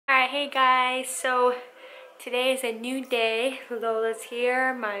Alright, hey guys, so today is a new day. Lola's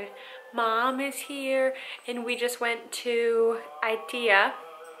here, my mom is here, and we just went to IKEA.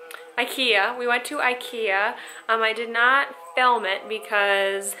 We went to IKEA. I did not film it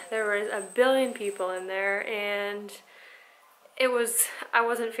because there was a billion people in there, and I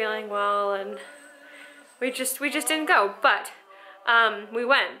wasn't feeling well, and we just didn't go. But we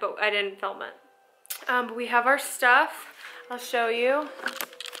went, but I didn't film it. But we have our stuff. I'll show you.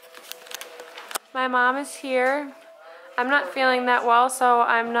 My mom is here. I'm not feeling that well, so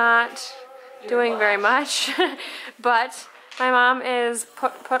I'm not doing very much. But my mom is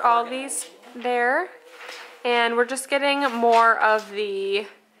put all these there, and we're just getting more of the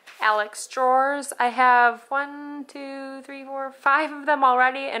Alex drawers. I have 1, 2, 3, 4, 5 of them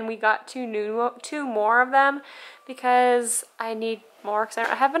already, and we got two more of them because I need more because I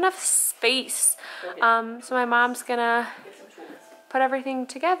don't have enough space. So my mom's gonna put everything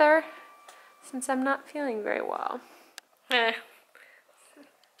together since I'm not feeling very well.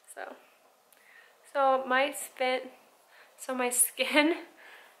 So my skin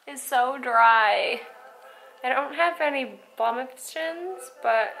is so dry. I don't have any blemishes,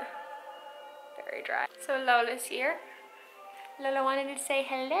 but very dry. So Lola's here. Lola wanted to say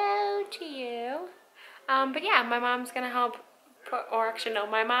hello to you. But yeah, my mom's gonna help put, or actually no,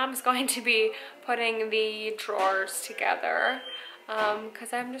 my mom's going to be putting the drawers together.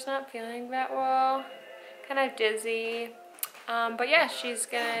 Because I'm just not feeling that well, kind of dizzy. But yeah, she's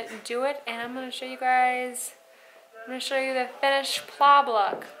gonna do it, and I'm gonna show you guys. I'm gonna show you the finished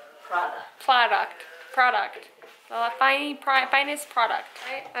product. The finest product.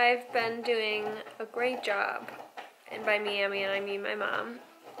 I've been doing a great job, and by me I mean my mom.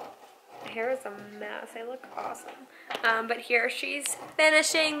 My hair is a mess. I look awesome. But here she's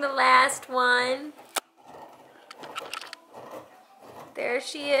finishing the last one. There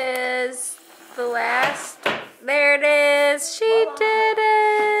she is, the last, there it is, she did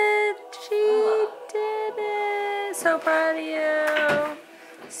it, she did it, so proud of you,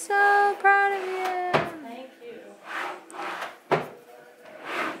 so proud of you. Thank you.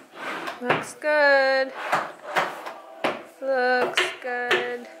 Looks good, looks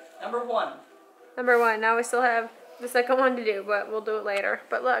good. Number one, now we still have the second one to do, but we'll do it later.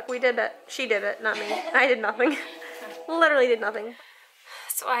 But look, we did it, she did it, not me, I did nothing, literally did nothing.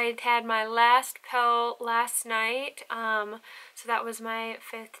 So I had my last pill last night, so that was my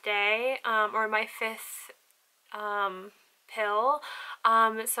 5th day, or my 5th pill.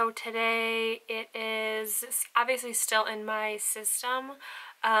 So today it is obviously still in my system,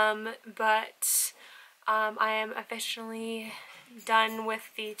 but I am officially done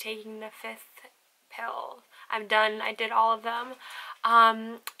with taking the 5th pill. I'm done, I did all of them.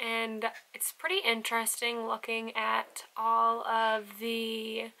 And it's pretty interesting looking at all of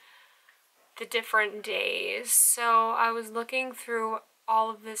the different days. So I was looking through all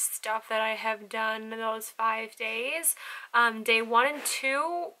of this stuff that I have done those 5 days. Day 1 and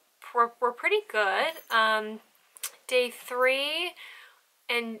 2 were pretty good. Day 3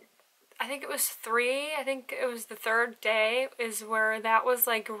 and I think it was 3, I think it was the 3rd day is where that was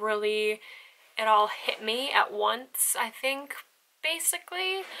like really, it all hit me at once, I think,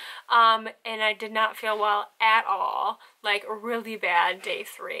 basically, and I did not feel well at all, like really bad day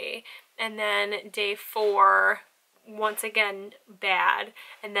 3, and then day 4 once again bad,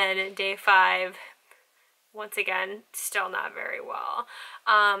 and then day 5 once again still not very well.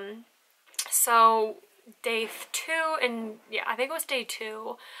 So day 2 and yeah, I think it was day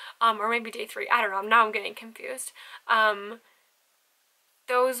 2, or maybe day 3, I don't know, now I'm getting confused.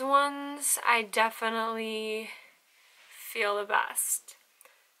 Those ones I definitely feel the best.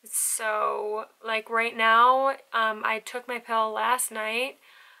 So like right now, I took my pill last night.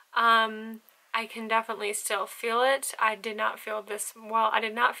 I can definitely still feel it. I did not feel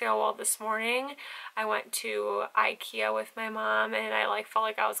well this morning. I went to IKEA with my mom, and I like felt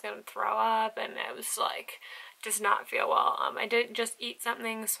like I was gonna throw up, and it was like does not feel well. I did just eat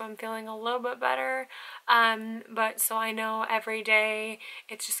something, so I'm feeling a little bit better. But so I know every day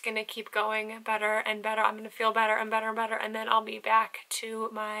it's just gonna keep going better and better. I'm gonna feel better and better and better, and then I'll be back to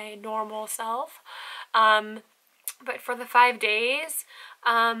my normal self. But for the 5 days,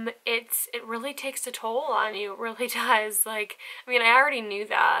 it really takes a toll on you. It really does. Like, I mean, I already knew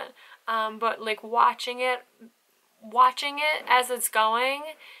that, but like watching it as it's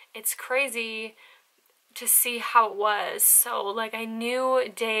going, it's crazy to see how it was. So like I knew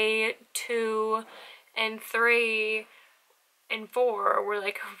day 2 and 3 and 4 were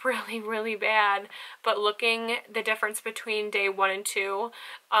like really bad, but looking the difference between day 1 and 2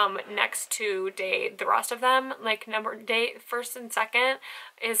 next to the rest of them, like day 1st and 2nd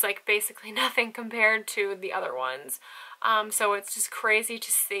is like basically nothing compared to the other ones. So it's just crazy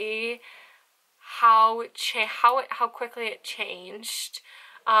to see how quickly it changed.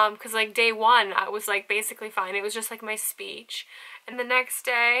 Because like day 1 I was like basically fine, it was just like my speech, and the next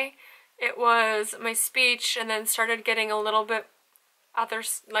day it was my speech, and then started getting a little bit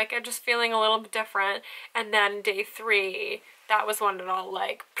like I'm just feeling a little bit different, and then day 3, that was when it all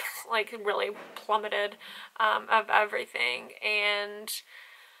like really plummeted of everything, and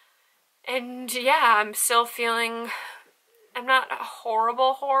yeah, I'm still feeling, I'm not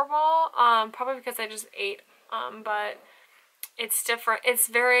horrible, probably because I just ate, but it's different. It's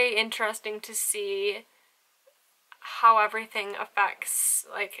very interesting to see how everything affects,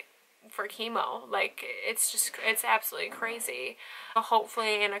 like, for chemo. Like, it's absolutely crazy.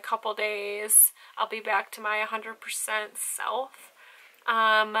 Hopefully in a couple days I'll be back to my 100% self.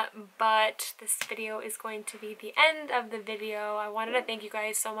 But this video is going to be the end of the video. I wanted to thank you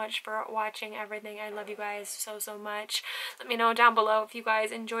guys so much for watching everything. I love you guys so much. Let me know down below if you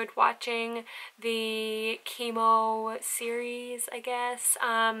guys enjoyed watching the chemo series, I guess.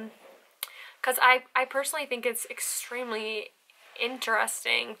 Because I personally think it's extremely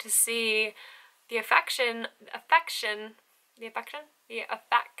interesting to see the effects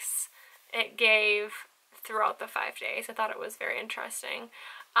it gave throughout the 5 days. I thought it was very interesting.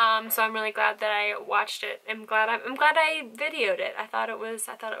 So I'm really glad that I watched it. I'm glad I videoed it. I'm glad I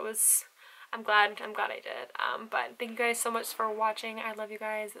did. But thank you guys so much for watching. I love you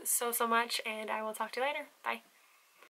guys so much, and I will talk to you later. Bye.